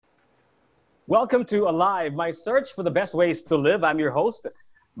Welcome to Alive, my search for the best ways to live. I'm your host.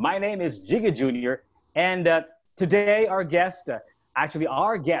 My name is Jigga Jr. And today our guests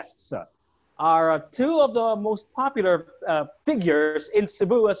are two of the most popular figures in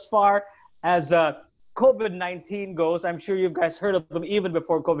Cebu as far as COVID-19 goes. I'm sure you guys heard of them even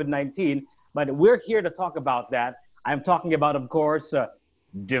before COVID-19, but we're here to talk about that. I'm talking about, of course,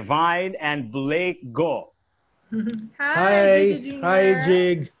 Divine and Blake Go. Hi, Hi, Gigi hi, Junior.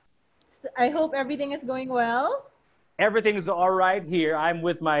 Jig. I hope everything is going well. Everything's all right here. I'm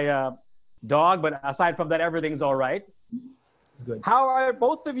with my dog, but aside from that, everything's all right. It's good. How are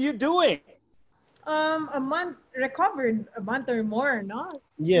both of you doing? A month recovered, a month or more, no? Well,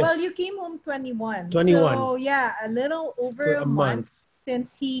 Yes, you came home 21. 21 So, yeah, a little over to a a month month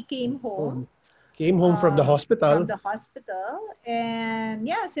since he came home home. Came home from the from hospital. the hospital. And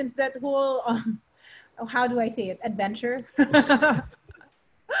yeah, since that whole, how do I say it, adventure?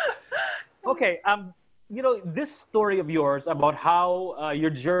 Okay, this story of yours about how your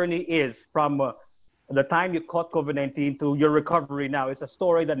journey is from the time you caught COVID-19 to your recovery now is a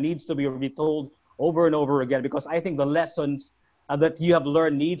story that needs to be retold over and over again because I think the lessons that you have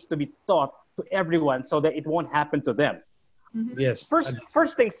learned needs to be taught to everyone so that it won't happen to them. Mhm. Yes,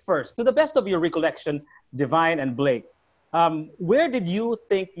 First things first. To the best of your recollection, Divine and Blake, where did you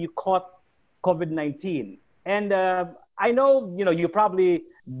think you caught COVID-19? And I know you probably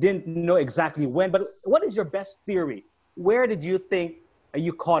didn't know exactly when, but what is your best theory? Where did you think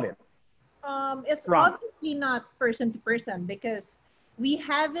you caught it It's from? obviously not person to person because we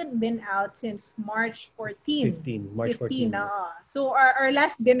haven't been out since March 14. March 15, 14. Yeah. so our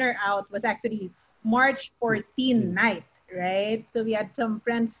last dinner out was actually March 14 night, right? So we had some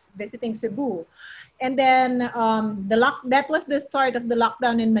friends visiting Cebu. And then that was the start of the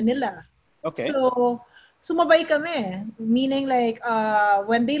lockdown in Manila. Okay. So sumabay kami, meaning like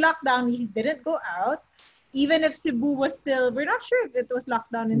when they locked down, we didn't go out. Even if Cebu was still, we're not sure if it was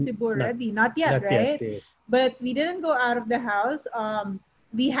locked down in Cebu Not, already. Not yet, not yet. right? Yes. But we didn't go out of the house.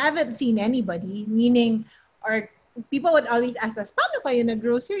 We haven't seen anybody, meaning our people would always ask us, paano kayo na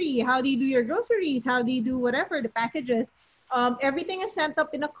grocery? How do you do your groceries? How do you do whatever, the packages? Everything is sent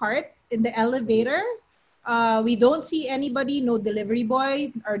up in a cart in the elevator. We don't see anybody, no delivery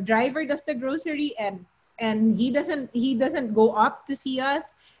boy. Our driver does the grocery and he doesn't go up to see us.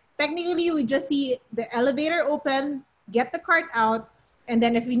 Technically, we just see the elevator open, get the cart out, and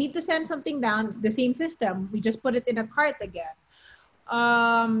then if we need to send something down, it's the same system. We just put it in a cart again.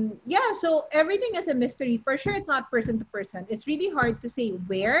 Yeah, so everything is a mystery. For sure, it's not person to person. It's really hard to say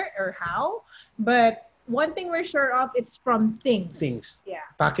where or how, but one thing we're sure of, it's from things. Things, Yeah.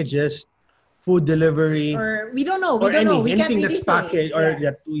 packages, food delivery, Or we don't know. We or don't know. We can't anything really that's say. packaged or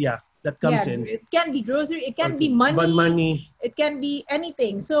Yeah. that Yeah, comes in. it can be grocery, it Or can be bun money, money. it can be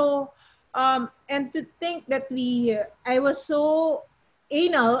anything. So and to think that I was so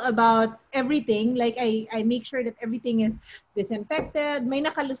anal about everything, like I make sure that everything is disinfected, may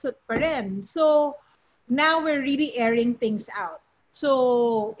nakalusot pa rin. So now we're really airing things out.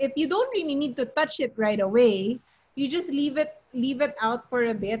 So if you don't really need to touch it right away, you just leave it out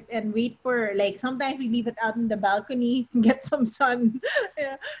for a bit and wait for, like, sometimes we leave it out in the balcony, get some sun.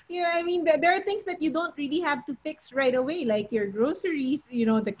 Yeah, I mean, there are things that you don't really have to fix right away, like your groceries,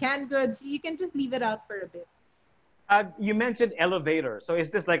 the canned goods. You can just leave it out for a bit. You mentioned elevator. So is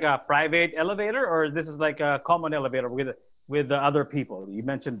this like a private elevator or this is like a common elevator with the other people? You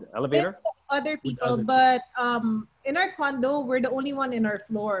mentioned With elevator. other With people, other people. but in our condo, we're the only one in our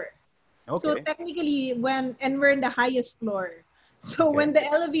floor. So Okay. technically, we're in the highest floor. So when Okay.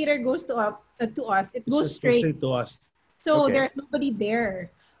 the elevator goes to us, it It's goes just goes straight. straight to us. So Okay. there's nobody there.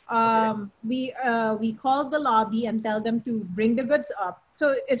 Okay. We call the lobby and tell them to bring the goods up.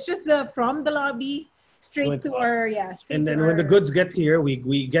 So it's just the from the lobby straight Went to up. our And straight to then when the our goods get here,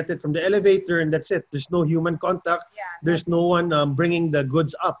 we get it from the elevator, and that's it. There's no human contact. yeah, There's nothing. no one bringing the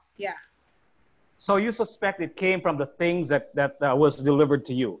goods up. Yeah. So you suspect it came from the things that was delivered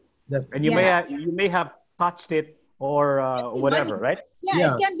to you, That and Yeah. you may have touched it or It can be whatever, money. right? Yeah, it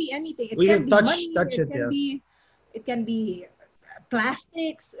yeah, can be anything. It we can can be touch money. it. Yeah, It can be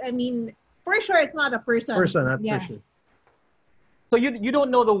plastics. I mean, for sure, it's not a person. person, not Yeah. person. So you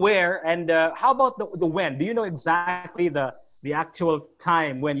don't know the where, and how about the when? Do you know exactly the actual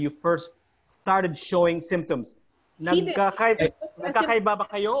time when you first started showing symptoms? He did. I, It was a Nagkakaiba ba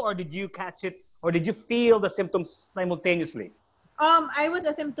kayo, or did you catch it, or did you feel the symptoms simultaneously? I was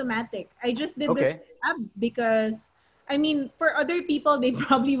asymptomatic. I just did the Okay. swab because, I mean, for other people, they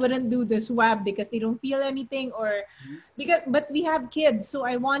probably wouldn't do the swab because they don't feel anything, or but we have kids, so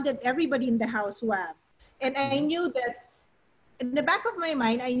I wanted everybody in the house swab. And I Mhm. knew that in the back of my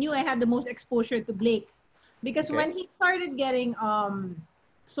mind, I knew I had the most exposure to Blake. Because Okay. when he started getting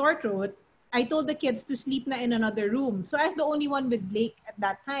sore throat, I told the kids to sleep na in another room. So I was the only one with Blake at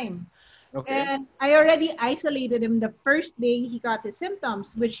that time. Okay. And I already isolated him the first day he got his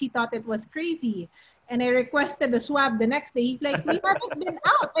symptoms, which he thought it was crazy. And I requested a swab the next day. He's like, we haven't been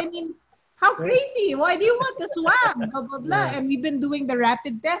out. I mean, how Right? crazy? Why do you want the swab? Blah, blah, blah. Yeah. And we've been doing the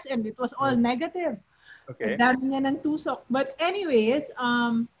rapid test and it was all Right. negative. Ang Okay. dami niya ng tusok. But anyways,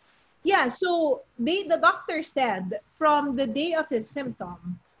 yeah, so the doctor said from the day of his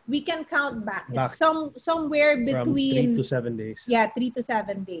symptom, we can count back. Back It's somewhere from 3 to between 7 days. 3 to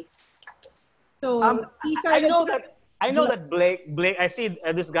 7 days. So Um, he I started. know that Blake. I see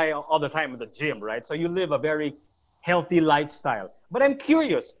this guy all the time at the gym, right? So you live a very healthy lifestyle. But I'm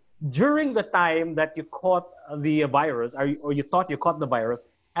curious. During the time that you caught the virus, or you thought you caught the virus,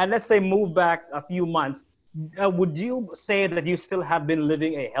 and let's say move back a few months, would you say that you still have been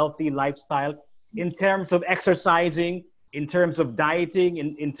living a healthy lifestyle in terms of exercising, in terms of dieting,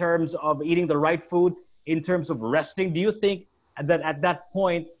 in terms of eating the right food, in terms of resting? Do you think that at that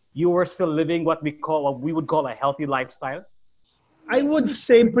point you were still living what we would call a healthy lifestyle? I would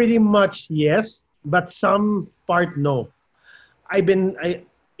say pretty much yes, but some part no.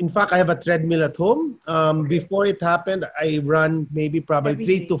 In fact, I have a treadmill at home. Okay. Before it happened, I run maybe probably Every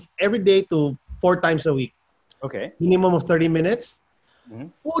day. every day to 4 times a week, Okay. minimum of 30 minutes.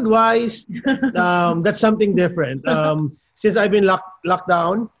 Mhm. Food wise, that's something different. Since I've been locked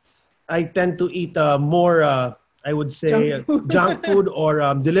down, I tend to eat more, I would say, Junk food. junk food or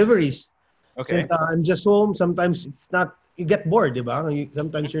deliveries. Since Okay. I'm just home, sometimes it's not, you get bored, diba?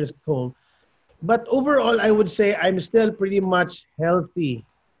 Sometimes you're just at home. But overall, I would say I'm still pretty much healthy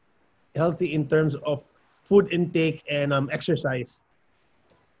in terms of food intake and exercise.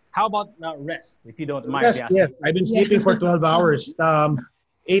 How about rest, if you don't mind me Rest, yes. asking? I've been Yeah. sleeping for 12 hours.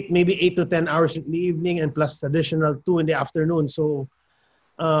 Maybe 8 to 10 hours in the evening and plus additional 2 in the afternoon. So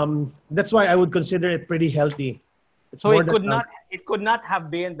that's why I would consider it pretty healthy. It's So more than it could not have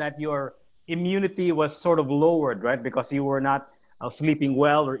been that your immunity was sort of lowered, right? Because you were not sleeping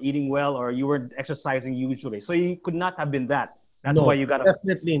well or eating well, or you weren't exercising usually. So it could not have been that. That's why no, you got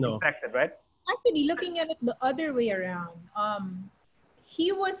definitely no. infected, right? Actually, looking at it the other way around,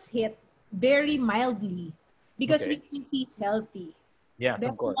 he was hit very mildly because we Okay. think he's healthy. Yes, of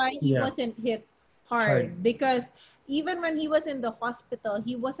That's course. why he Yeah, wasn't hit hard. hard because even when he was in the hospital,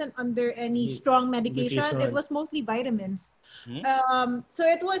 he wasn't under any The strong medication. It medication. was mostly vitamins. Mhm. So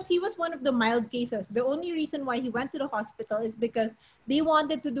he was one of the mild cases. The only reason why he went to the hospital is because they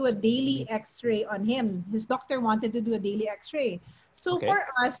wanted to do a daily X-ray on him. His doctor wanted to do a daily X-ray. So Okay. for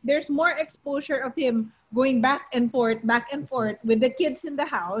us, there's more exposure of him going back and forth with the kids in the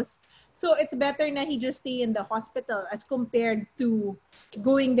house. So it's better na he just stay in the hospital as compared to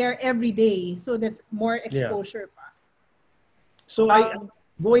going there every day. So that's more Yeah. exposure pa. So Um,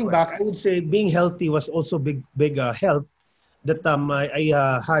 going Go ahead. back, I would say being healthy was also big help. That I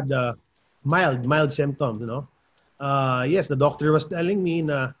had mild symptoms. Yes, the doctor was telling me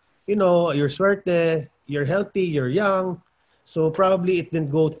na, you're swerte, you're healthy, you're young, so probably it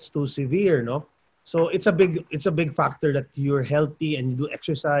didn't go too severe, no. So it's a big factor that you're healthy and you do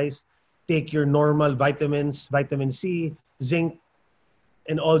exercise, take your normal vitamins, vitamin C, zinc,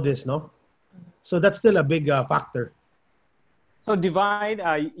 and all this, no. So that's still a big factor. So Divine,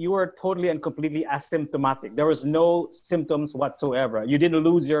 you were totally and completely asymptomatic. There was no symptoms whatsoever. You didn't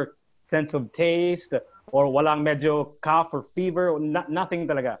lose your sense of taste or walang medyo cough or fever, or nothing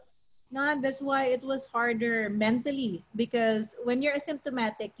talaga. Nah, that's why it was harder mentally because when you're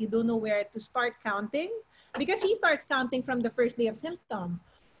asymptomatic, you don't know where to start counting because he starts counting from the first day of symptom.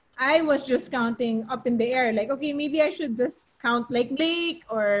 I was just counting up in the air, like, okay, maybe I should just count like Blake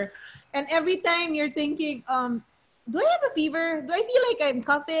and every time you're thinking, do I have a fever? Do I feel like I'm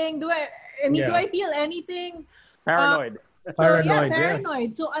coughing? Do Yeah, I feel anything? Uh, Paranoid. so yeah, paranoid. Yeah,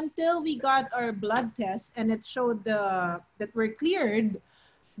 paranoid. So until we got our blood test and it showed that we're cleared,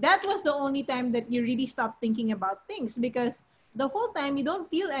 that was the only time that you really stop thinking about things because the whole time you don't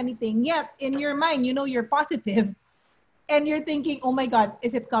feel anything yet in your mind you know you're positive and you're thinking oh my god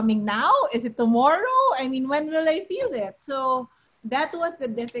is it coming now, is it tomorrow, I mean when will I feel it. So that was the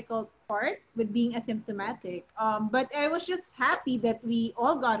difficult part with being asymptomatic, but I was just happy that we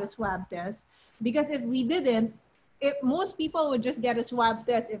all got a swab test because if we didn't, if most people would just get a swab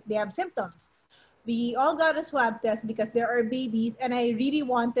test if they have symptoms. We all got a swab test because there are babies, and I really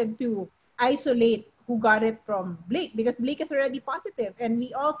wanted to isolate who got it from Blake because Blake is already positive, and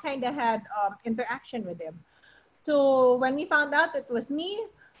we all kind of had interaction with him. So when we found out it was me,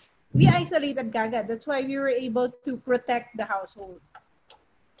 we isolated kagad. That's why we were able to protect the household.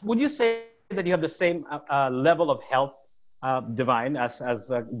 Would you say that you have the same level of health, Divine, as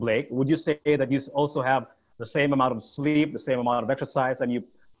Blake? Would you say that you also have the same amount of sleep, the same amount of exercise, and you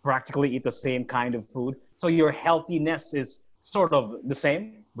practically eat the same kind of food? So your healthiness is sort of the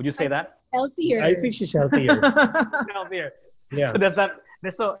same. Would you say I that? I healthier. think she's healthier. Healthier. So Yeah. does that?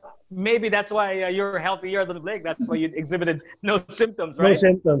 So maybe that's why you're healthier than Blake. That's why you exhibited no symptoms, No right?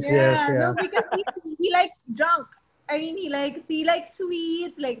 symptoms. Yes. Yeah, Yeah. no, because he likes junk. I mean, he likes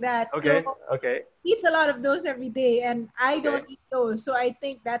sweets like that. So Okay. Okay. he eats a lot of those every day, and I Okay. don't eat those. So I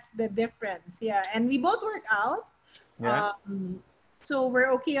think that's the difference. Yeah, and we both work out. Yeah. So we're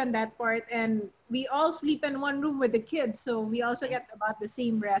okay on that part, and we all sleep in one room with the kids, so we also get about the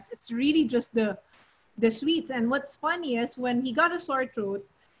same rest. It's really just the sweets. And what's funny is when he got a sore throat,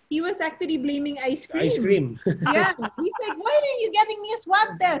 he was actually blaming ice Ice cream. cream. Yeah, he's like, "Why are you getting me a swab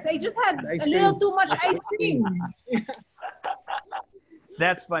test? I just had Ice a little cream. too much ice cream."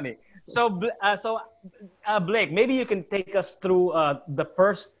 That's funny. So, Blake, maybe you can take us through the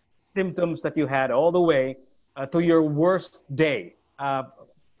first symptoms that you had all the way to your worst day.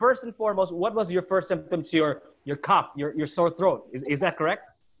 First and foremost, what was your first symptom to your cough, your sore throat? Is that correct?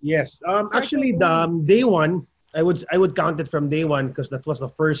 Yes. Sore throat Actually, the only. day one, I would count it from day one because that was the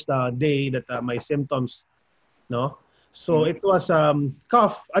first day that my symptoms. No. So Mhm. it was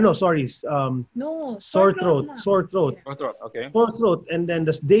cough. No, sorry. No, sore Sore throat throat. lang. Sore throat. Sore throat. Okay. Sore throat. And then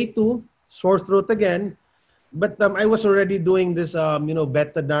this day two, sore throat again. But I was already doing this,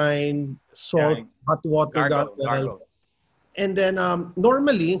 betadine, Yeah. salt, hot water Gargle. gargle. Gargle. And then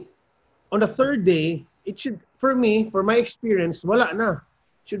normally on the third day, it should, for my experience, wala na.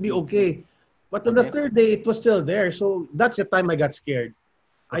 Should be Mhm. okay. But on the Okay. third day, it was still there. So that's the time I got scared.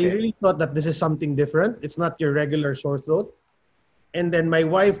 I Okay. really thought that this is something different. It's not your regular sore throat. And then my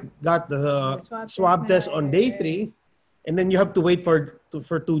wife got the The swab test swab na. test on day three. And then you have to wait for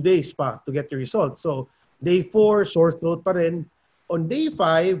 2 days pa to get your result. So day four, sore throat pa rin. On day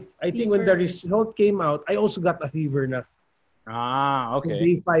five, I think when the Fever. result came out, I also got a fever na. Ah. On Okay.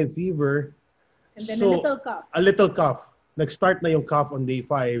 day five fever. And then a So little cough. a little cough. Nag-start na yung cough on day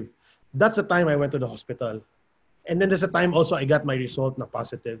five. That's the time I went to the hospital. And then there's a time also I got my result na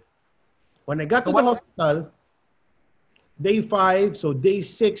positive. When I got So to the what? hospital, day five, so day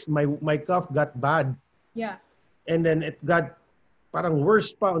six, my cough got bad. Yeah. And then it got parang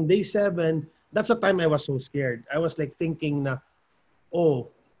worse pa on day seven. That's the time I was so scared. I was like thinking na, oh,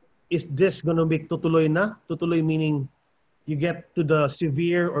 is this gonna be tutuloy na? Tutuloy meaning you get to the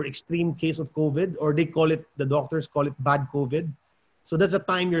severe or extreme case of COVID, or the doctors call it bad COVID. So that's the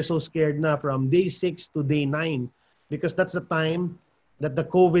time you're so scared na from day six to day nine, because that's the time that the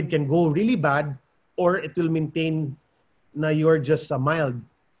COVID can go really bad, or it will maintain na you're just mild.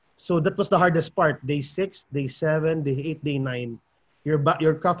 So that was the hardest part. Day six, day seven, day eight, day nine. Your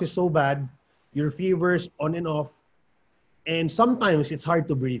cough is so bad, your fever's on and off, and sometimes it's hard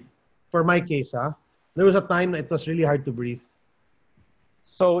to breathe. For my case, there was a time that it was really hard to breathe.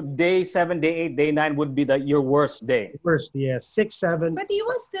 So day seven, day eight, day nine would be your worst day. First, yes, six, seven, But he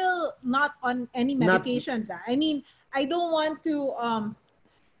was still not on any not medications. I mean, I don't want to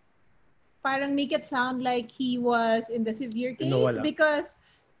parang make it sound like he was in the severe no case wala. because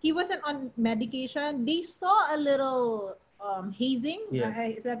he wasn't on medication. They saw a little hazing, Yeah.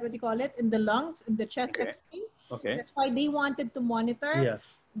 is that what you call it, in the lungs, in the chest Okay. X-ray. Okay. That's why they wanted to monitor. Yeah.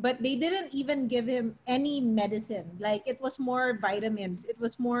 But they didn't even give him any medicine. Like it was more vitamins. It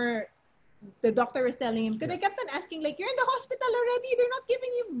was more the doctor was telling him, because I kept on asking, like, you're in the hospital already, they're not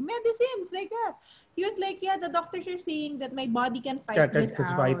giving you medicines like that. He was like, yeah, the doctors are saying that my body can fight this Can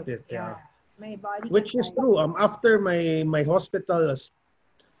out. fight it, yeah. My body Which can is fight true. it. After my hospital,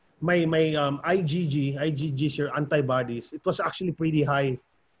 my IgG is your antibodies. It was actually pretty high.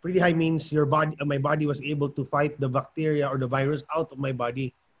 Pretty high means my body was able to fight the bacteria or the virus out of my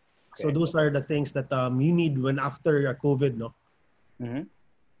body. So Okay. those are the things that you need when after COVID, no? Mhm.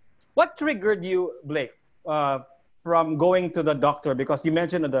 What triggered you, Blake, from going to the doctor? Because you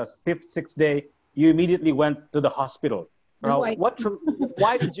mentioned on the fifth, sixth day, you immediately went to the hospital. The wife.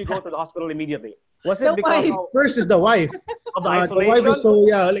 Why did you go to the hospital immediately? Was The it because wife. First is the wife. of the The wife is isolation? so,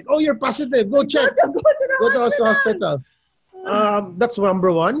 yeah, like, oh, you're positive. Go check. Go to the Go to the hospital. hospital. That's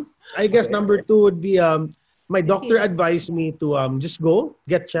number one. I guess Okay. number two would be my doctor kids. advised me to just go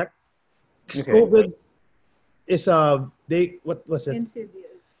get checked. Because Okay. COVID is what was it?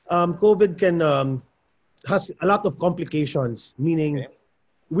 Insidious. COVID can has a lot of complications. Meaning Okay.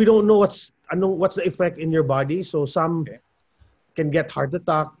 we don't know what's the effect in your body. So some Okay. can get heart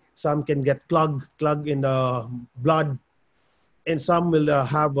attack. Some can get clog in the blood. and some will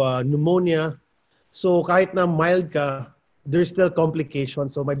have pneumonia. So kahit na mild ka, there's still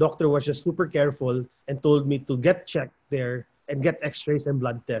complications. So my doctor was just super careful and told me to get checked there and get x-rays and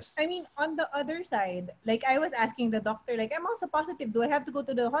blood tests. I mean, on the other side, like I was asking the doctor, like, I'm also positive. Do I have to go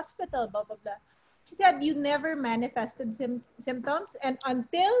to the hospital? Blah, blah, blah. She said you never manifested symptoms. And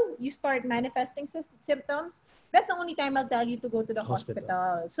until you start manifesting symptoms, that's the only time I'll tell you to go to the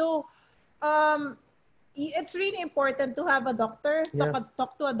hospital. So, it's really important to have a doctor,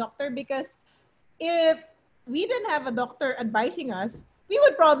 talk to a doctor, because if we didn't have a doctor advising us, we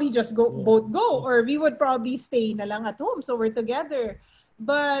would probably just both go, or we would probably stay na lang at home. So we're together.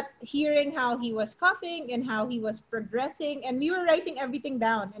 But hearing how he was coughing and how he was progressing, and we were writing everything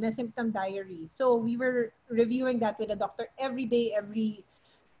down in a symptom diary. So we were reviewing that with the doctor every day.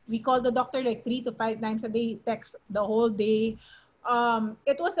 We called the doctor like 3 to 5 times a day, text the whole day.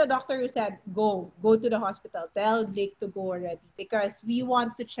 It was the doctor who said, go to the hospital. Tell Blake to go already, because we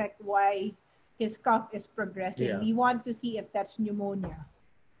want to check why his cough is progressing. Yeah. We want to see if that's pneumonia.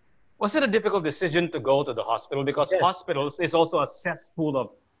 Was it a difficult decision to go to the hospital? Because hospitals is also a cesspool of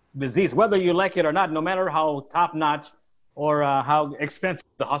disease, whether you like it or not, no matter how top-notch or how expensive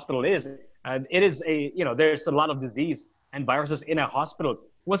the hospital is. It is there's a lot of disease and viruses in a hospital.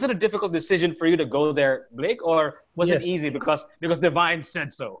 Was it a difficult decision for you to go there, Blake, or was it easy because Divine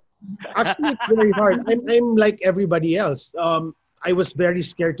said so? Actually, it's very hard. I'm like everybody else. I was very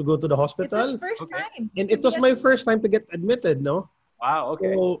scared to go to the hospital. It's his first time. And it was my first time to get admitted, no? Wow,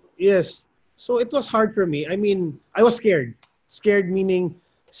 okay. So, yes. So it was hard for me. I mean, I was scared. Scared meaning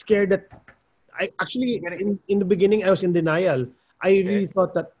scared that I actually, in the beginning, I was in denial. I really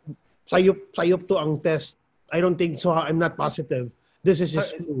thought that sayop to ang test. I don't think so. I'm not positive. This is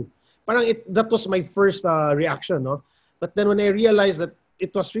just flu. Parang that was my first reaction, no? But then when I realized that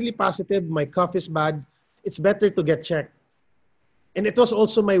it was really positive, my cough is bad, it's better to get checked. And it was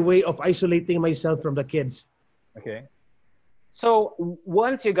also my way of isolating myself from the kids. Okay. So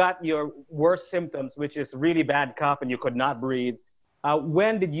once you got your worst symptoms, which is really bad cough and you could not breathe,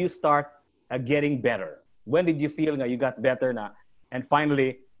 when did you start getting better? When did you feel you got better now? And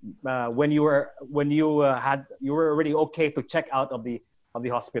finally, when you were already okay to check out of the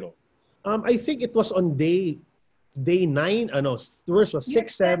hospital? I think it was on day 9. No, worst was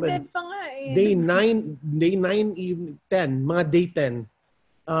 6, 7. Day 9, even 10, mga day 10.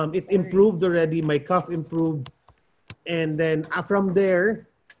 It improved already. My cough improved. And then from there,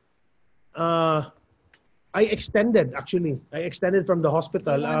 I extended, actually. I extended from the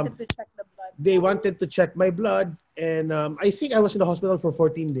hospital. They wanted to check the blood. They wanted to check my blood. And I think I was in the hospital for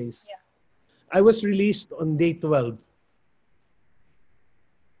 14 days. Yeah. I was released on day 12.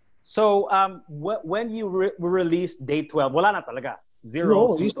 So when you were released day 12, wala na talaga? Zero?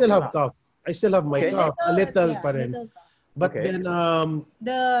 No, you still have cough. I still have my cough. A little pa rin. Little cough. But then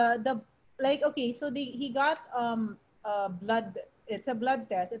so he got blood. It's a blood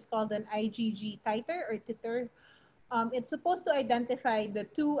test. It's called an IgG titer or titer. It's supposed to identify the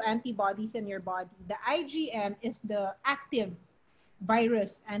 2 antibodies in your body. The IgM is the active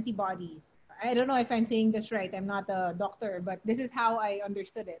virus antibodies. I don't know if I'm saying this right. I'm not a doctor, but this is how I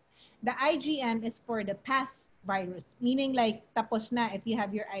understood it. The IgM is for the past virus, meaning like tapos na if you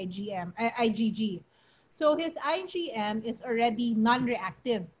have your IgG. So his IgM is already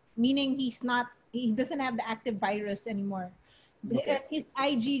non-reactive, meaning he doesn't have the active virus anymore. Okay. His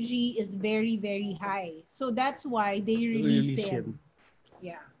IgG is very, very high. So that's why they released him.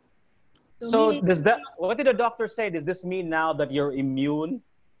 Yeah. So what did the doctor say? Does this mean now that you're immune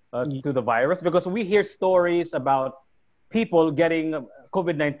to the virus? Because we hear stories about people getting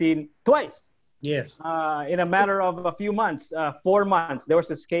COVID-19 twice. Yes. In a matter of a few months, 4 months. There was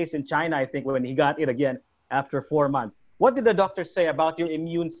this case in China, I think, when he got it again after 4 months. What did the doctor say about your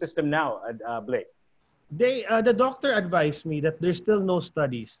immune system now, Blake? The doctor advised me that there's still no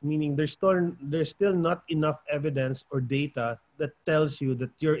studies, meaning there's still not enough evidence or data that tells you that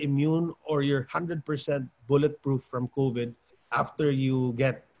you're immune or you're 100% bulletproof from COVID after you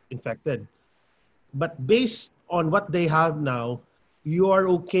get infected. But based on what they have now, you are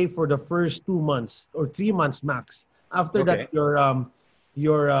okay for the first 2 months or 3 months max. After that, your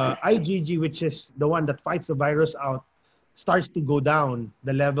IgG, which is the one that fights the virus out, starts to go down.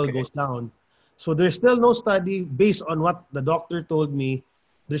 The level goes down. So there's still no study based on what the doctor told me.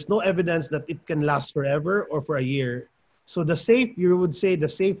 There's no evidence that it can last forever or for a year. So you would say the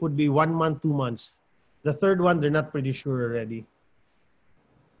safe would be 1 month, 2 months. The third one, they're not pretty sure already.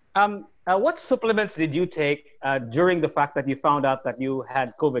 What supplements did you take during the fact that you found out that you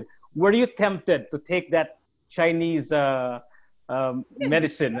had COVID? Were you tempted to take that Chinese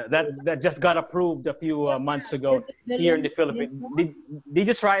medicine that just got approved a few Yeah, months yeah. ago here in the Philippines. Lindor? Did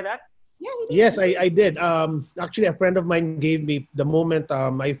you try that? Yeah, he did. Yes, I did. Actually, a friend of mine gave me the moment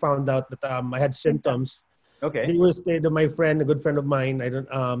I found out that I had Symptoms. symptoms. Okay. They were stayed my friend, a good friend of mine. I don't.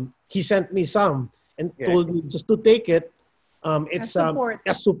 He sent me some and Okay. told me just to take it. As It's support.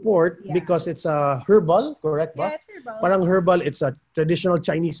 a support Yeah. because it's a herbal, correct ba? Yeah, it's herbal. Parang herbal. It's a traditional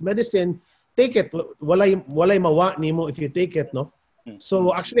Chinese medicine. Take it. Walay mawa nimo if you take it, no?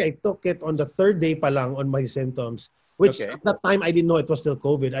 So Mm. actually, I took it on the third day pa lang on my symptoms. Which Okay. at that time I didn't know it was still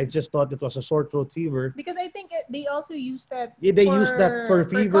COVID. I just thought it was a sore throat fever. Because I think they also use that Yeah, they use that for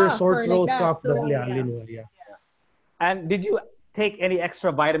fever, cough sore or like throat, that. cough. So Yeah, yeah. yeah. And did you take any extra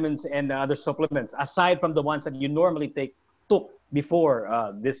vitamins and other supplements aside from the ones that you normally took before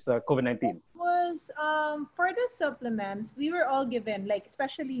this COVID-19? Was for the supplements we were all given, like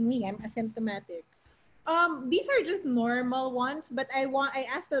especially me, I'm asymptomatic. These are just normal ones, but I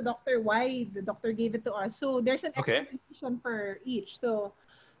asked the doctor why the doctor gave it to us. So there's an Okay. explanation for each. So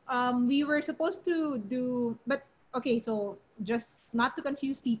we were supposed to do, but okay, so just not to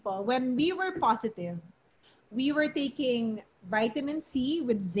confuse people, when we were positive, we were taking vitamin C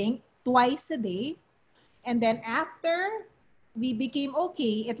with zinc twice a day. And then after we became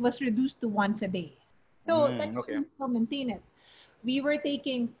okay, it was reduced to once a day. So Okay. technically, still maintain it. We were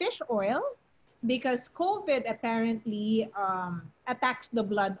taking fish oil because COVID apparently attacks the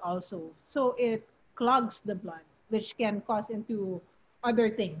blood also. So it clogs the blood, which can cause into other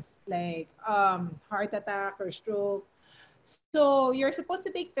things like heart attack or stroke. So you're supposed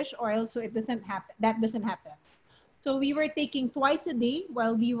to take fish oil so it doesn't happen. That doesn't happen. So we were taking twice a day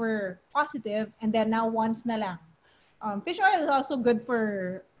while we were positive, and then now once na lang. Fish oil is also good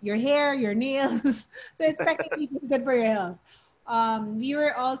for your hair, your nails. So it's technically good for your health. We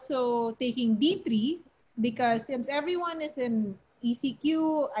were also taking D3 because since everyone is in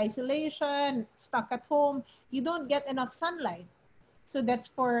ECQ, isolation, stuck at home, you don't get enough sunlight. So that's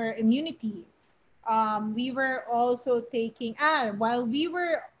for immunity. We were also taking, while we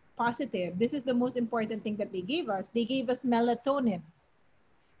were positive, this is the most important thing that they gave us. They gave us melatonin.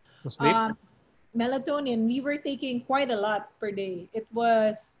 To sleep? Um, Melatonin, we were taking quite a lot per day. It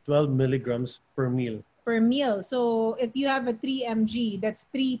was 12 milligrams per meal. per meal. So if you have a 3 mg, that's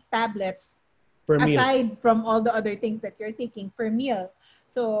 3 tablets Per meal. aside from all the other things that you're taking per meal.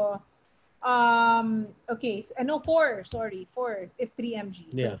 So okay, so, no, four if 3 mg.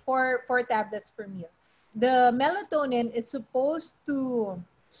 So Yeah. four tablets per meal. The melatonin is supposed to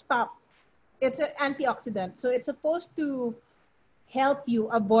stop. It's an antioxidant, so it's supposed to help you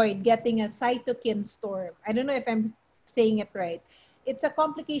avoid getting a cytokine storm. I don't know if I'm saying it right. It's a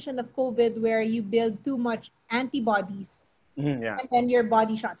complication of COVID where you build too much antibodies Yeah. and then your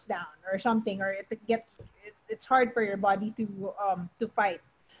body shuts down or something, or it's hard for your body to fight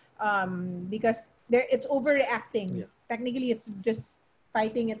because it's overreacting. Yeah. Technically, it's just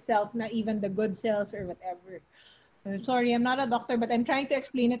fighting itself, not even the good cells or whatever. I'm sorry, I'm not a doctor, but I'm trying to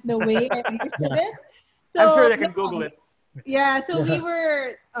explain it the way I understood it. I'm sure So they can Google it. yeah, so we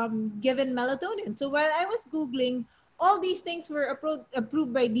were given melatonin. So while I was Googling, all these things were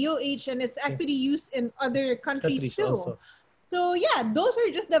approved by DOH, and it's actually used in other countries Countries too. also. So yeah, those are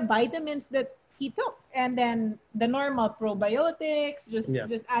just the vitamins that he took. And then the normal probiotics, Yeah.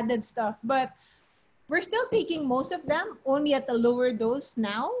 just added stuff. But we're still taking most of them, only at a lower dose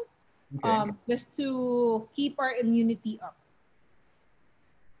now, Okay. just to keep our immunity up.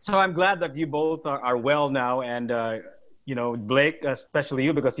 So I'm glad that you both are well now, and Blake, especially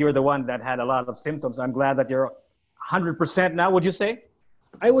you, because you're the one that had a lot of symptoms. I'm glad that you're 100% now. Would you say?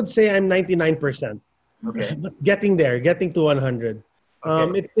 I would say I'm 99%. Okay. But getting there, getting to 100.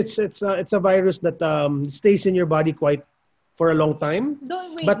 Okay. It's a virus that stays in your body quite for a long time.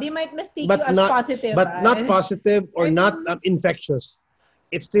 Don't wait, But they might mistake you but as not positive. but not positive or I not mean, infectious.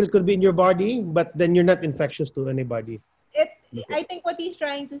 It still could be in your body, but then you're not infectious to anybody. it Okay. I think what he's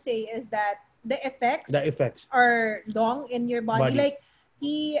trying to say is that the effects The effects. are long in your body. Body. Like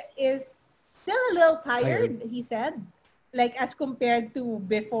he is still a little tired, Tired. he said, like as compared to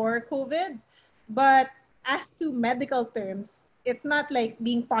before COVID. But as to medical terms, it's not like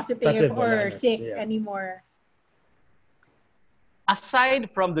being positive Positive, wala or na. sick Yeah. anymore. Aside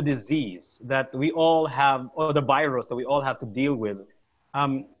from the disease that we all have, or the virus that we all have to deal with,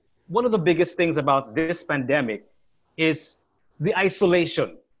 um, one of the biggest things about this pandemic is the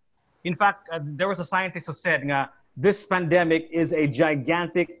isolation. In fact, there was a scientist who said nga, this pandemic is a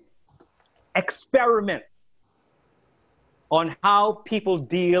gigantic experiment on how people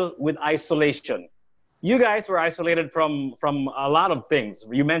deal with isolation. You guys were isolated from a lot of things.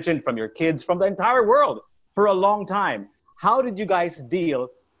 You mentioned from your kids, from the entire world for a long time. how did you guys deal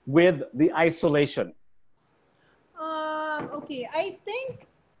with the isolation? Okay, I think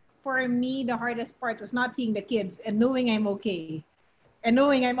for me the hardest part was not seeing the kids and knowing I'm okay, and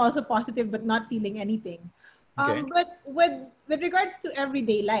knowing I'm also positive but not feeling anything. Okay. But with regards to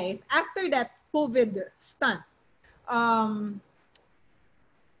everyday life, after that COVID stunt, um,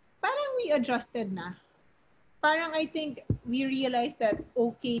 parang we adjusted na. Parang I think we realized that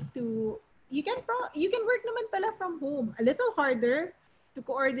okay to you can work naman pala from home. A little harder to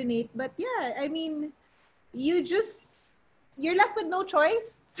coordinate, but yeah, I mean, you just you're left with no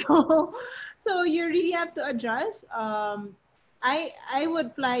choice. So you really have to adjust. I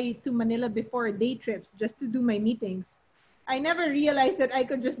would fly to Manila before day trips just to do my meetings. I never realized that I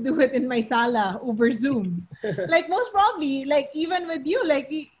could just do it in my sala over Zoom. Like most probably, like even with you, like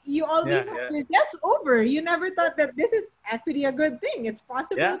you always Yeah, have yeah, your guests over. You never thought that this is actually a good thing. It's yeah.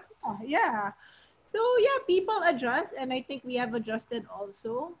 possible. Yeah. So yeah, people adjust, and I think we have adjusted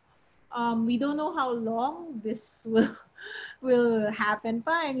also. We don't know how long this will happen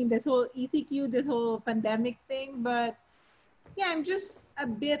pa. I mean, this whole ECQ, this whole pandemic thing, but yeah, I'm just a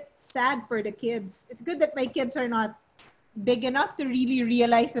bit sad for the kids. It's good that my kids are not big enough to really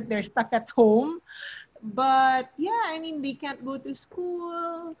realize that they're stuck at home. But yeah, I mean, they can't go to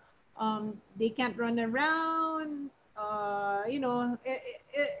school. They can't run around.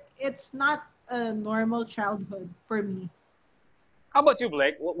 It's not a normal childhood for me. How about you,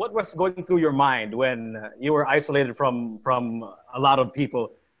 Blake? What was going through your mind when you were isolated from a lot of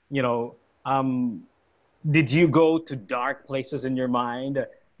people? You know, did you go to dark places in your mind?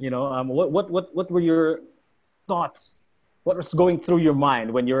 What were your thoughts? What was going through your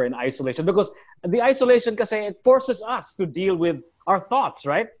mind when you're in isolation? Because the isolation, kasi it forces us to deal with our thoughts,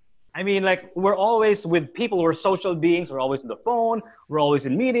 right? I mean, like we're always with people. We're social beings. We're always on the phone. We're always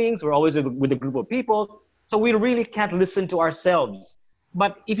in meetings. We're always with a group of people. So we really can't listen to ourselves.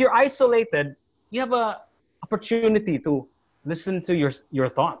 But if you're isolated, you have a opportunity to listen to your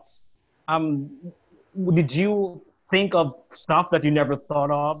thoughts. Um, did you think of stuff that you never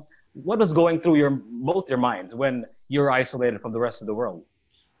thought of? What was going through your both your minds when you're isolated from the rest of the world?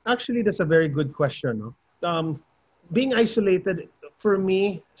 Actually, that's a very good question. No? Being isolated, for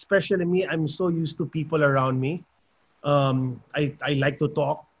me, especially me, I'm so used to people around me. I like to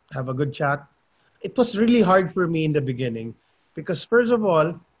talk, have a good chat. It was really hard for me in the beginning because, first of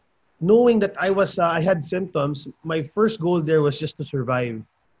all, knowing that I had symptoms, my first goal there was just to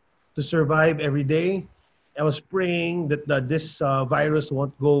survive every day. I was praying that this virus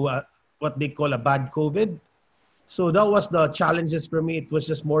won't go what they call a bad COVID. So that was the challenges for me. It was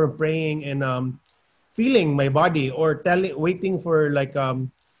just more praying and feeling my body or waiting for like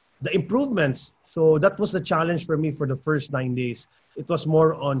the improvements. So that was the challenge for me for the first 9 days. It was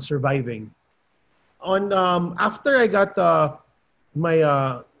more on surviving. On after I got my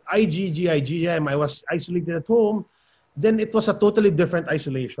IgM, I was isolated at home. Then it was a totally different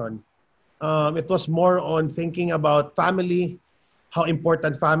isolation. It was more on thinking about family, how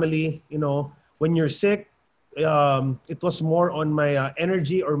important family. When you're sick, it was more on my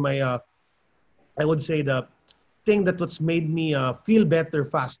energy or my I would say the thing that what's made me feel better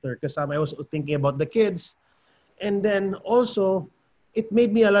faster because I was thinking about the kids, and then also it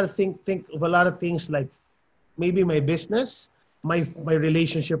made me a lot of think of a lot of things like maybe my business, my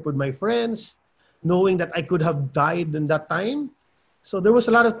relationship with my friends, knowing that I could have died in that time. So there was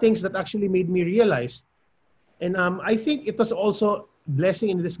a lot of things that actually made me realize, and I think it was also blessing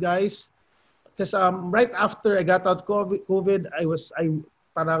in disguise because right after I got out COVID,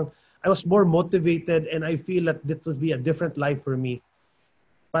 parang I was more motivated, and I feel that this would be a different life for me.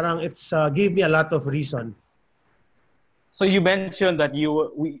 Parang it's gave me a lot of reason. So you mentioned that you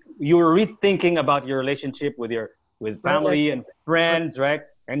were rethinking about your relationship with Correct. family and friends, right?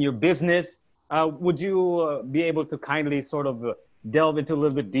 And your business. Would you be able to kindly sort of delve into a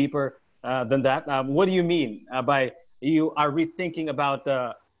little bit deeper than that? What do you mean by you are rethinking about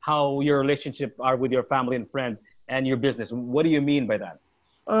how your relationship are with your family and friends and your business? What do you mean by that?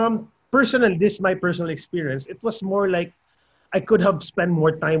 Personally, this is my personal experience. It was more like I could have spent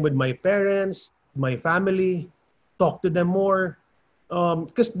more time with my parents, my family, talk to them more.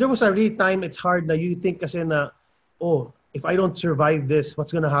 Because there was a real time it's hard na you think kasi na, oh, if I don't survive this,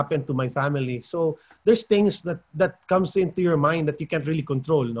 what's gonna happen to my family? So there's things that comes into your mind that you can't really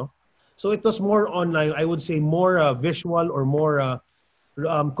control, no? So it was more on, I would say, more visual or more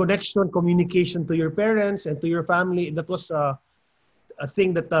connection, communication to your parents and to your family. That was a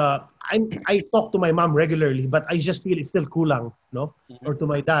thing that I talk to my mom regularly, but I just feel it's still kulang, no? Or to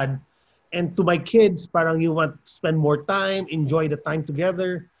my dad. And to my kids, parang you want to spend more time, enjoy the time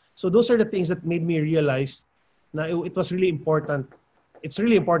together. So those are the things that made me realize. na it was really important. It's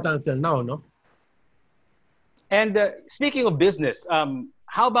really important until now, no? And speaking of business,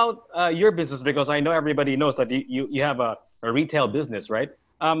 how about your business? Because I know everybody knows that you have a retail business, right?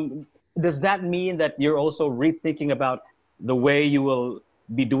 Um, does that mean that you're also rethinking about the way you will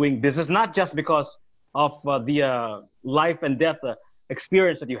be doing business, not just because of the life and death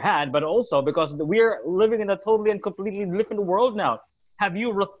experience that you had, but also because we're living in a totally and completely different world now? Have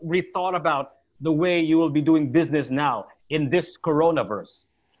you rethought about the way you will be doing business now in this coronavirus?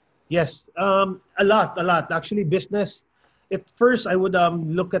 Yes, a lot, a lot. Actually, business. At first, I would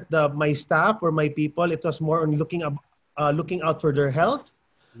look at my staff or my people. It was more on looking out for their health.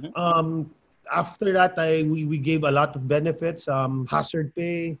 Mhm. Um, After that, we gave a lot of benefits, hazard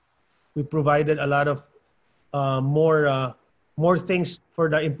pay. We provided a lot of more things for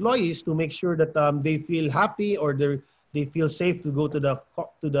the employees to make sure that they feel happy or they feel safe to go to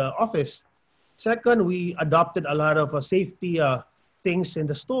the office. Second, we adopted a lot of safety things in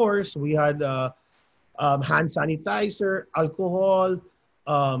the stores. We had hand sanitizer, alcohol,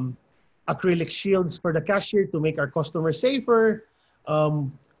 um, acrylic shields for the cashier to make our customers safer.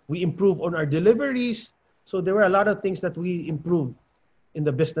 We improved on our deliveries. So there were a lot of things that we improved in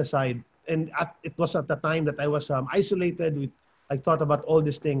the business side. And it was at the time that I was isolated. I thought about all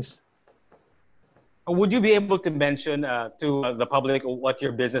these things. Would you be able to mention to the public what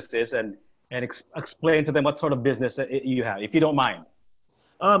your business is and explain to them what sort of business you have, if you don't mind?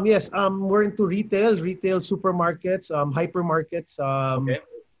 Yes, we're into retail supermarkets, hypermarkets. Okay.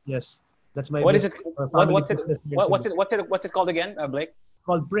 Yes, that's my What is business, it? family What's it? business here in Cebu. What's it called again, Blake? It's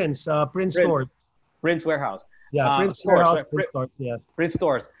called Prince Prince. Store. Prince Warehouse. Yeah, Prince Stores, Warehouse, right? Prince Store. Yeah. Prince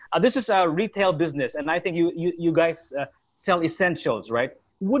stores. This is a retail business, and I think you guys sell essentials, right?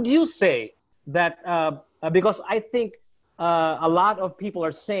 Would you say that because I think a lot of people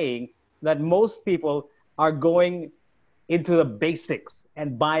are saying that most people are going into the basics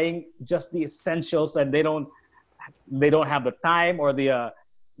and buying just the essentials, and they don't have the time or the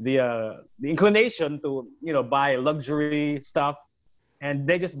inclination to buy luxury stuff, and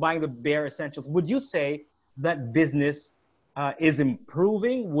they're just buying the bare essentials. Would you say that business is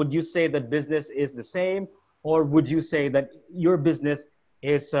improving? Would you say that business is the same, or would you say that your business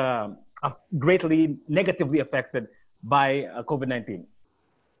is greatly negatively affected by COVID-19?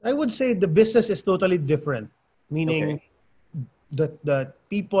 I would say the business is totally different, meaning Okay. that the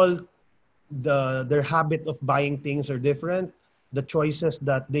people, their habit of buying things are different. The choices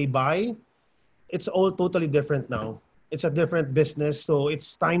that they buy, it's all totally different now. It's a different business, so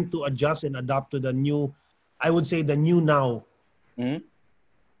it's time to adjust and adapt to the new. I would say the new now. Mhm.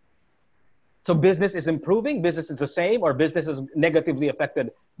 So business is improving, business is the same, or business is negatively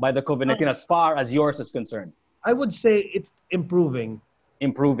affected by the COVID-19 as far as yours is concerned? I would say it's improving.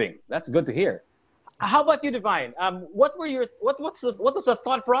 Improving. That's good to hear. How about you, Divine? What were your what was the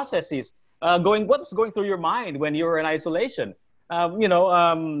thought processes what was going through your mind when you were in isolation?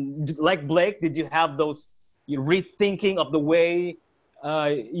 Like Blake, did you have those rethinking of the way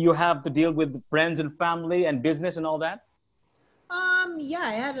you have to deal with friends and family and business and all that? Yeah,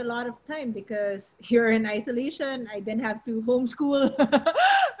 I had a lot of time because you're in isolation. I didn't have to homeschool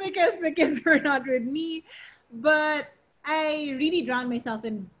because the kids were not with me. But I really drowned myself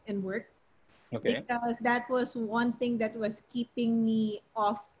in work Okay. because that was one thing that was keeping me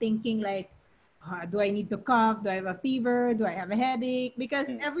off thinking like, do I need to cough? Do I have a fever? Do I have a headache? Because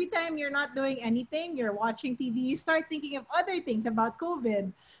Mm. every time you're not doing anything, you're watching TV, you start thinking of other things about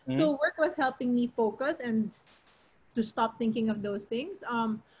COVID. Mm. So work was helping me focus and to stop thinking of those things.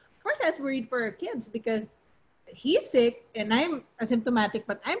 Of course, I was worried for our kids because he's sick and I'm asymptomatic,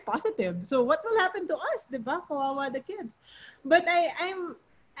 but I'm positive. So what will happen to us, diba? Kawawa the kids. But I'm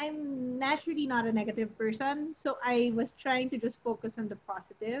naturally not a negative person, so I was trying to just focus on the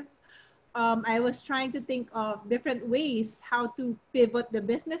positive. I was trying to think of different ways how to pivot the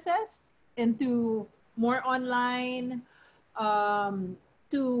businesses into more online, um,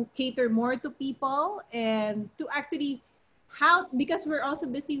 to cater more to people, and to actually how because we're also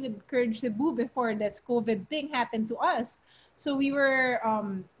busy with Courage Cebu before this COVID thing happened to us. So we were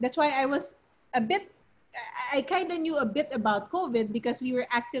that's why I was a bit I kind of knew a bit about COVID because we were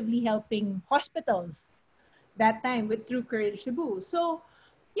actively helping hospitals that time with True Courage Cebu. So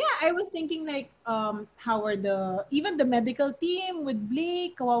yeah, I was thinking like, how are even the medical team with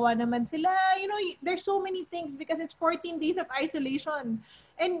Blake, kawawa naman sila. There's so many things because it's 14 days of isolation.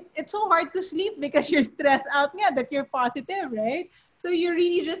 And it's so hard to sleep because you're stressed out nga that you're positive, right? So you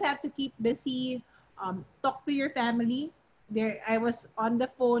really just have to keep busy, talk to your family. I was on the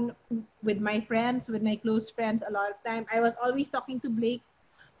phone with my friends, with my close friends a lot of time. I was always talking to Blake,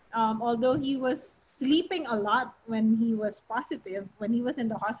 although he was sleeping a lot when he was positive, when he was in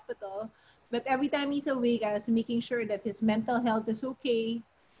the hospital. But every time he's awake, I was making sure that his mental health is okay.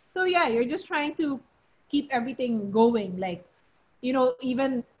 So yeah, you're just trying to keep everything going. Like,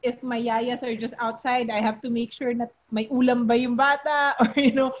 even if my yayas are just outside, I have to make sure that may ulam ba yung bata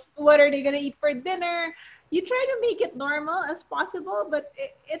or, what are they gonna eat for dinner? You try to make it normal as possible, but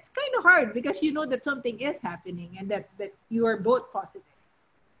it's kind of hard because you know that something is happening and that you are both positive.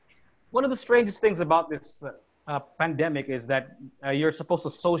 One of the strangest things about this pandemic is that you're supposed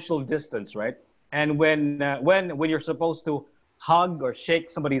to social distance, right? And when you're supposed to hug or shake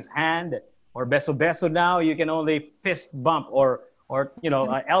somebody's hand or beso beso now, you can only fist bump or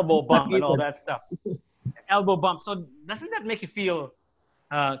elbow bump and all that stuff. Elbow bump. So doesn't that make you feel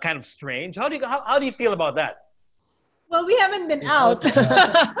kind of strange? How do you feel about that? Well, we haven't been out.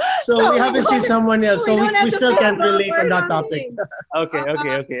 So we haven't seen someone else. So don't have we to still fist can't bump relate or on that topic. something. Okay,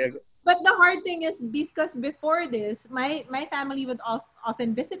 okay, Uh, okay, okay. But the hard thing is because before this, my family would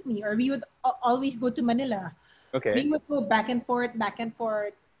often visit me, or we would always go to Manila. We Okay. would go back and forth, back and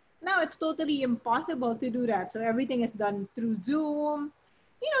forth. Now it's totally impossible to do that. So everything is done through Zoom.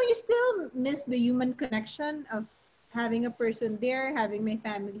 You still miss the human connection of having a person there, having my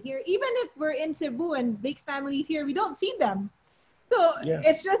family here. Even if we're in Cebu and Blake's family is here, we don't see them. So Yeah.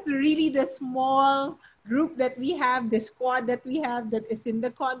 it's just really the small group that we have, the squad that we have that is in the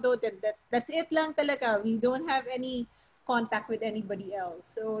condo. That's it lang talaga. We don't have any contact with anybody else.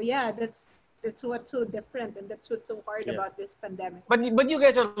 So yeah, that's what's so different and that's what's so hard Yeah. about this pandemic. But you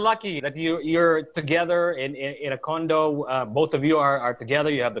guys are lucky that you're together in a condo. Both of you are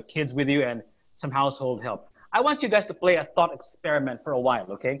together. You have the kids with you and some household help. I want you guys to play a thought experiment for a while,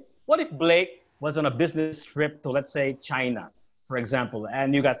 okay? What if Blake was on a business trip to, let's say, China, for example,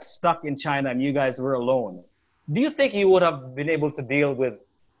 and you got stuck in China and you guys were alone? Do you think you would have been able to deal with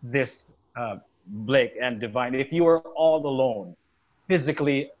this, Blake and Divine, if you were all alone,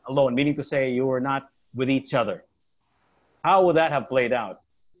 physically alone, meaning to say you were not with each other? How would that have played out?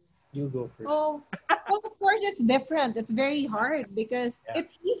 You go first. Oh, well, of course, it's different. It's very hard because Yeah,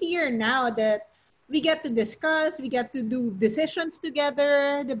 it's easier now that we get to discuss, we get to do decisions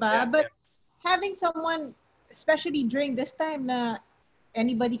together, yeah, diba? yeah. But having someone, especially during this time na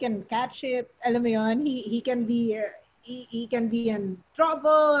anybody can catch it, alam mo yun, he can be in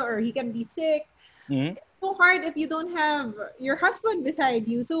trouble or he can be sick. Hmm. So hard if you don't have your husband beside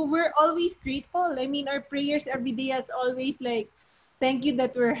you. So we're always grateful. I mean, our prayers every day is always like, thank you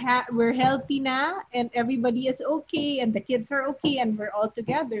that we're healthy now and everybody is okay and the kids are okay and we're all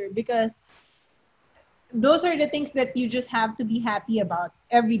together because those are the things that you just have to be happy about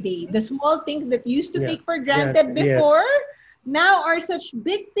every day. The small things that you used to Yeah. take for Yes. granted Yes. before now are such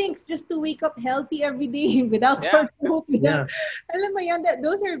big things just to wake up healthy every day without Yeah, sore throat, without, Yeah. alam mo yan,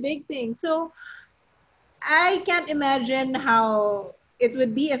 those are big things. So I can't imagine how it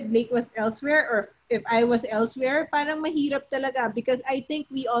would be if Blake was elsewhere or if I was elsewhere. Parang mahirap talaga because I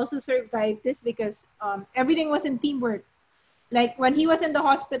think we also survived this because everything was in teamwork. Like when he was in the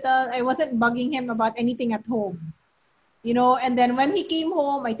hospital, I wasn't bugging him about anything at home. And then when he came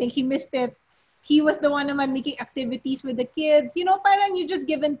home, I think he missed it. He was the one naman making activities with the kids. Parang you just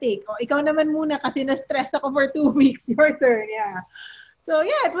give and take. Oh, ikaw naman muna kasi na-stress ako for 2 weeks. Your turn, yeah. So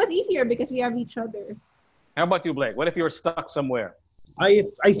yeah, it was easier because we have each other. how about you, Blake? What if you were stuck somewhere? I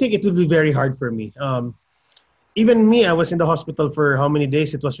think it would be very hard for me. Even me, I was in the hospital for how many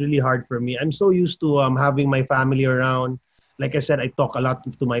days? It was really hard for me. I'm so used to having my family around. Like I said, I talk a lot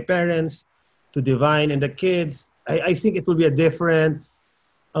to my parents, to Divine and the kids. I think it will be a different,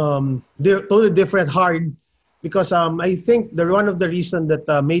 totally different hard because I think one of the reason that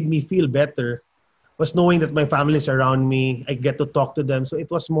made me feel better was knowing that my family is around me. I get to talk to them, so it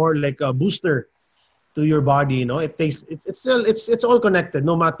was more like a booster to your body. It's all connected.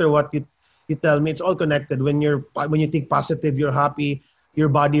 No matter what you tell me, it's all connected. When you think positive, you're happy. Your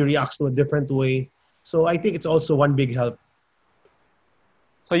body reacts to a different way. So I think it's also one big help.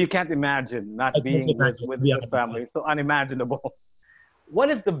 So you can't imagine I not can't being imagine, to be with honest. family. So unimaginable. What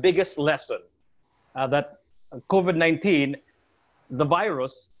is the biggest lesson that COVID-19, the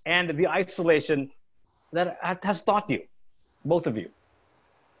virus, and the isolation that has taught you, both of you?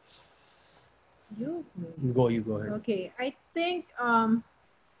 You. You go ahead. Okay, I think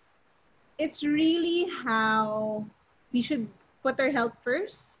it's really how we should put our health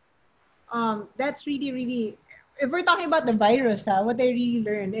first. That's really, really. If we're talking about the virus, what I really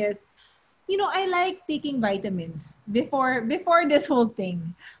learned is, I like taking vitamins before this whole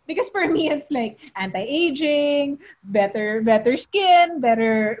thing because for me it's like anti-aging, better skin,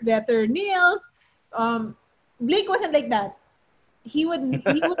 better nails. Um, Blake wasn't like that. he wouldn't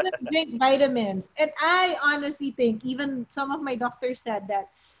drink vitamins. And I honestly think even some of my doctors said that,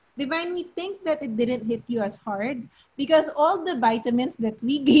 Divine, we think that it didn't hit you as hard because all the vitamins that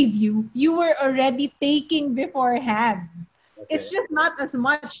we gave you, you were already taking beforehand. It's Okay. just not as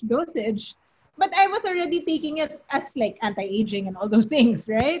much dosage. But I was already taking it as like anti-aging and all those things,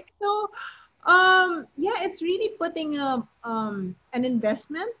 right? So yeah, it's really putting an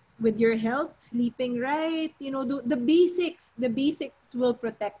investment with your health, sleeping right, the basics. The basics will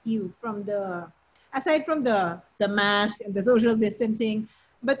protect you from the, aside from the mask and the social distancing.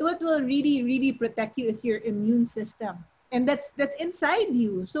 But what will really really protect you is your immune system, and that's inside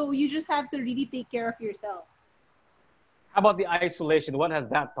you. So you just have to really take care of yourself. How about the isolation? What has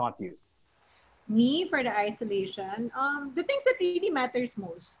that taught you? Me, for the isolation, the things that really matters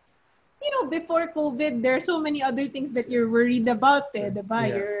most. Before COVID, there are so many other things that you're worried about, diba?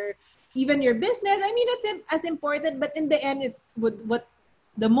 Yeah. Even your business. I mean, it's as important, but in the end, it's what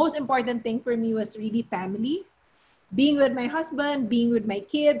the most important thing for me was really family. Being with my husband, being with my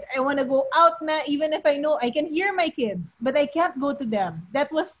kids. I want to go out na, even if I know I can hear my kids, but I can't go to them.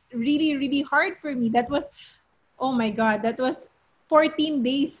 That was really, really hard for me. That was, oh my God, that was 14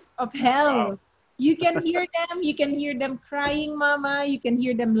 days of Wow. hell. You can hear them crying, mama, you can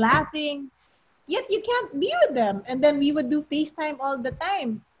hear them laughing, yet you can't be with them. And then we would do FaceTime all the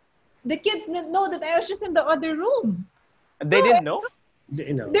time. The kids didn't know that I was just in the other room. So They didn't know?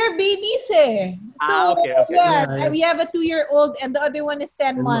 You know. they're babies eh. Ah, So okay, okay. yeah, Yeah, yeah. we have a 2-year-old and the other one is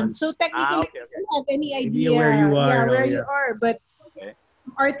 10 10 months. So months. Ah, technically, okay, I okay. don't have any Idea where you idea, yeah, are. Oh, where you yeah. are. But Okay.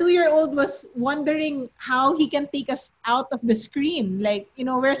 our 2-year-old was wondering how he can take us out of the screen. Like,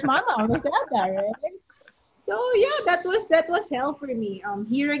 where's mama? Where's dada? Right? So yeah, that was hell for me.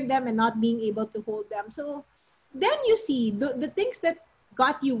 Hearing them and not being able to hold them. So then you see the things that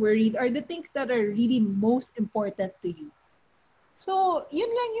got you worried are the things that are really most important to you. So yun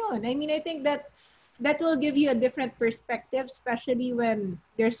lang yun. I mean, I think that will give you a different perspective, especially when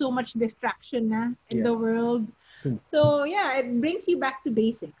there's so much distraction na in Yeah. the world. So yeah, it brings you back to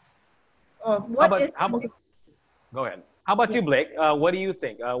basics of How what about is how about Go ahead. How about yeah. you, Blake? What do you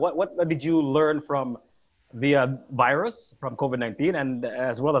think? What did you learn from the virus, from COVID-19, and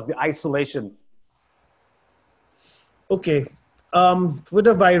as well as the isolation? Okay. With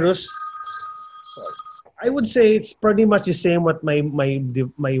the virus, I would say it's pretty much the same what my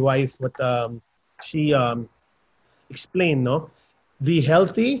wife what she explained. No, be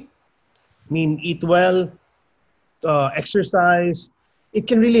healthy. Mean eat well, exercise. It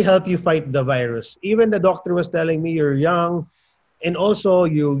can really help you fight the virus. Even the doctor was telling me you're young, and also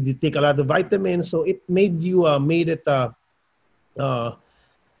you take a lot of vitamins, so it made it uh,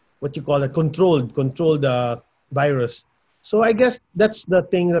 what you call a controlled virus. So I guess that's the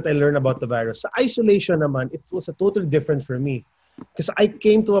thing that I learned about the virus. Sa isolation naman, it was a totally different for me because I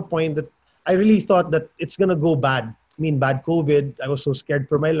came to a point that I really thought that it's gonna go bad. I mean, bad COVID. I was so scared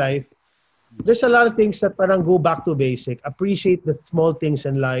for my life. There's a lot of things that parang go back to basic. Appreciate the small things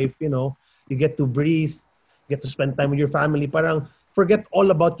in life. You get to breathe, get to spend time with your family. Parang forget all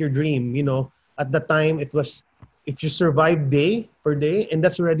about your dream. At the time it was if you survive day per day, and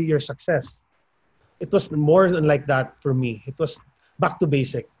that's already your success. It was more than like that for me. It was back to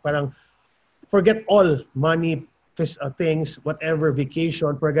basic. Parang forget all money, things, whatever,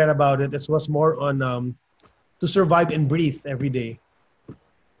 vacation, forget about it. It was more on to survive and breathe every day.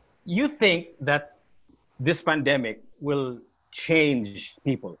 You think that this pandemic will change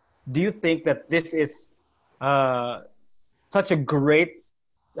people? Do you think that this is uh, such a great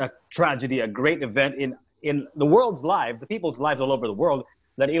tragedy, a great event in the world's life, the people's lives all over the world,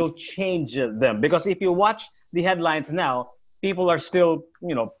 that it'll change them? Because if you watch the headlines now, people are still,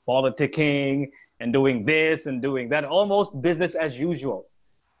 politicking and doing this and doing that, almost business as usual.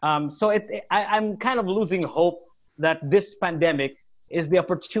 I'm kind of losing hope that this pandemic is the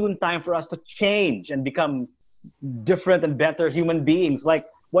opportune time for us to change and become different and better human beings, like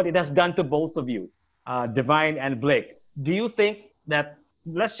what it has done to both of you, Divine and Blake. Do you think that,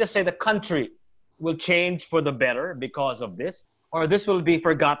 let's just say, the country will change for the better because of this, or this will be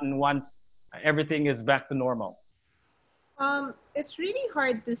forgotten once everything is back to normal? It's really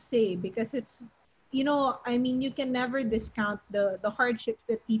hard to say because I mean, you can never discount the hardships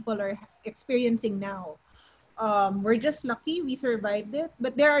that people are experiencing now. We're just lucky we survived it,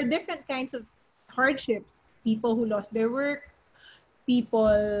 but there are different kinds of hardships. People who lost their work, people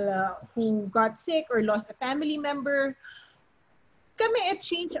who got sick or lost a family member. Kami, it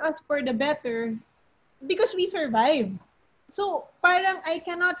changed us for the better because we survived. So, parang I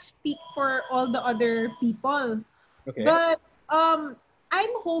cannot speak for all the other people. Okay. But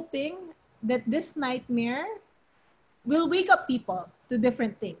I'm hoping that this nightmare will wake up people to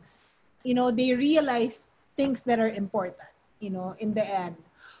different things. They realize things that are important, in the end.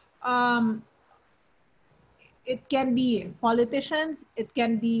 Um, it can be politicians, it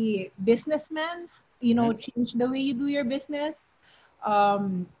can be businessmen, Mhm. change the way you do your business.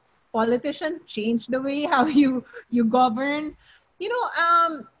 Um, Politicians change the way how you govern. You know,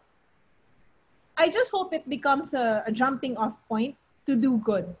 um, I just hope it becomes a jumping off point to do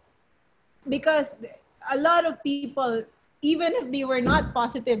good, because a lot of people, even if they were not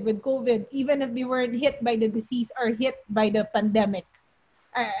positive with COVID, even if they weren't hit by the disease or hit by the pandemic,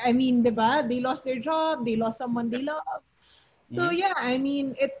 I mean, diba? They lost their job, they lost someone they love. So Mhm. yeah, I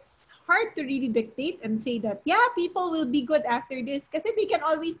mean, it's hard to really dictate and say that, yeah, people will be good after this. Kasi they can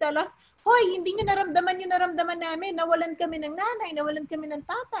always tell us, hoy, hindi nyo naramdaman yung naramdaman namin. Nawalan kami ng nanay, nawalan kami ng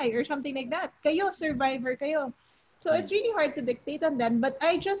tatay, or something like that. Kayo, survivor kayo. So it's Mhm. really hard to dictate on them. But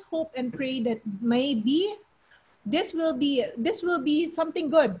I just hope and pray that maybe this will be something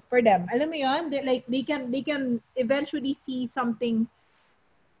good for them. Alam mo yun? That, like, they can eventually see something,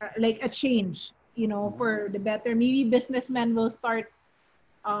 like a change, Mhm. for the better. Maybe businessmen will start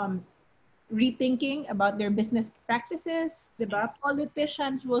um, rethinking about their business practices. Diba?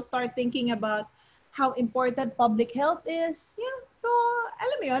 Politicians will start thinking about how important public health is. Yeah. So,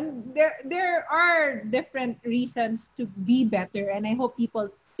 alam mo yun, there are different reasons to be better, and I hope people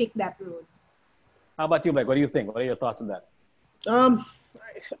pick that road. How about you, Blake? What do you think? What are your thoughts on that? Um,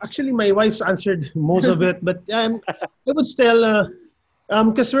 Actually, my wife's answered most of it, but I would still,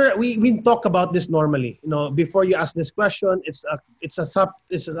 because we talk about this normally. Before you ask this question, it's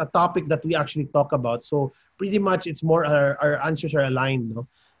a topic that we actually talk about. So pretty much, it's more our answers are aligned. No?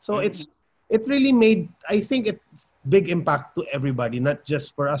 So Mhm. it really made, I think, it's big impact to everybody, not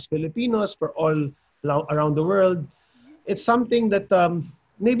just for us Filipinos, for all around the world. It's something that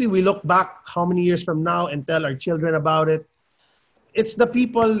maybe we look back how many years from now and tell our children about it. It's the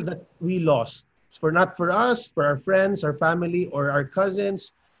people that we lost. For not for us, for our friends, our family, or our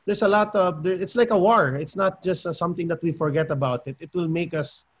cousins. There's a lot of it's like a war. It's not just something that we forget about. It will make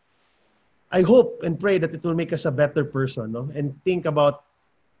us. I hope and pray that it will make us a better person, no? And think about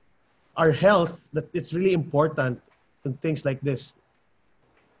our health. That it's really important and things like this.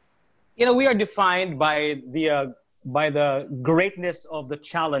 We are defined by the greatness of the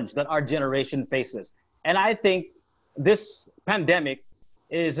challenge that our generation faces, and I think this pandemic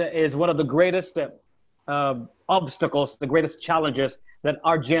is one of the greatest obstacles, the greatest challenges that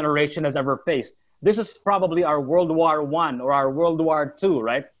our generation has ever faced. This is probably our World War I or our World War II,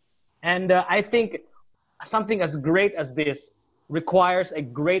 right? And I think something as great as this requires a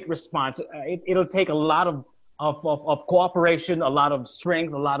great response. It'll take a lot of cooperation, a lot of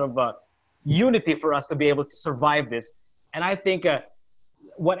strength, a lot of unity for us to be able to survive this. And I think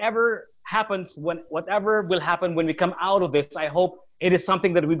whatever will happen when we come out of this, I hope it is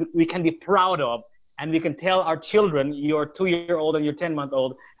something that we can be proud of, and we can tell our children, your 2-year-old and your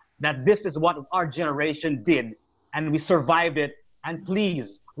 10-month-old, that this is what our generation did, and we survived it. And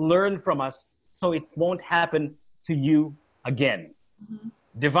please learn from us so it won't happen to you again.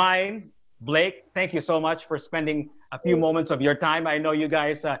 Divine, Blake, thank you so much for spending a few moments of your time. I know you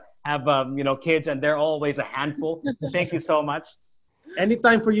guys have kids, and they're always a handful. Thank you so much.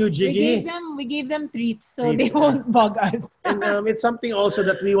 Anytime for you, We gave Jiggy. them we gave them treats, so they Treats. won't bug us. And it's something also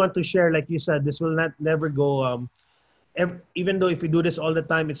that we want to share. Like you said, this will not never go. Even though if we do this all the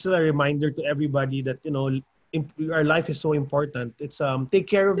time, it's still a reminder to everybody that our life is so important. It's take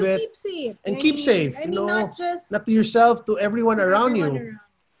care of To it keep safe. and keep safe. Not just Not to yourself, to everyone to around everyone you. around.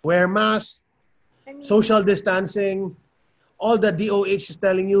 Wear masks, I mean, social distancing. All the DOH is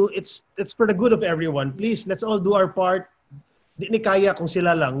telling you, it's for the good of everyone. Please, let's all do our part. Di ni kaya kung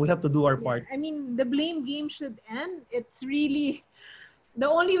sila lang. We have to do our yeah, part. I mean, the blame game should end. It's really the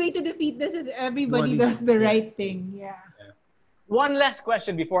only way to defeat this is everybody does the Yeah. right thing. Yeah. One last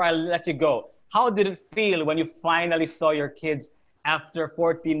question before I let you go. How did it feel when you finally saw your kids after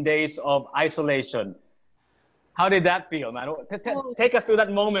 14 days of isolation? How did that feel, man? Oh, Take us through that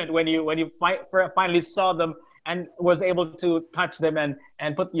moment when you finally saw them and was able to touch them and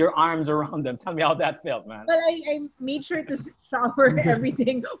put your arms around them. Tell me how that felt, man. well, I made sure to shower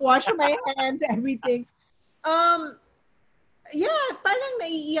everything, wash my hands, everything. Um, yeah, parang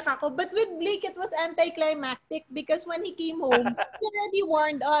naiiyak ako. But with Blake, it was anticlimactic because when he came home, he already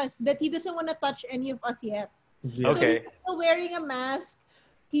warned us that he doesn't want to touch any of us yet. Yeah. So he Okay. was still wearing a mask.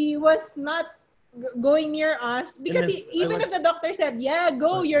 He was not going near us because even if the doctor said, "Yeah,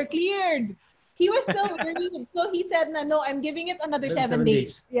 go, you're cleared," he was still wearing it. So he said, "No, I'm giving it another Another 7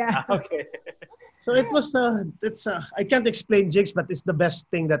 days." 7 days. Yeah. Okay. So it was it's I can't explain, Jigs, but it's the best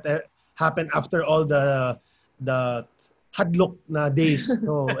thing that happened after all the hadlok na days.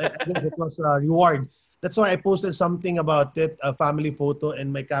 So I guess it was a reward. That's why I posted something about it, a family photo,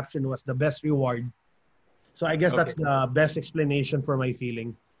 and my caption was the best reward. So I guess Okay. that's the best explanation for my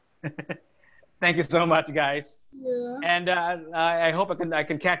feeling. Thank you so much, guys. Yeah. And I hope I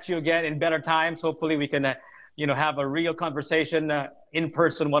can catch you again in better times. Hopefully, we can have a real conversation in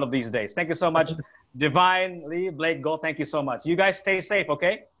person one of these days. Thank you so much, Divine, Lee, Blake, Go. Thank you so much. You guys stay safe,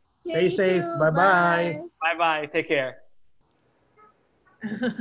 okay? Yeah, Stay you safe. too. Bye bye. Bye. Bye bye. Take care.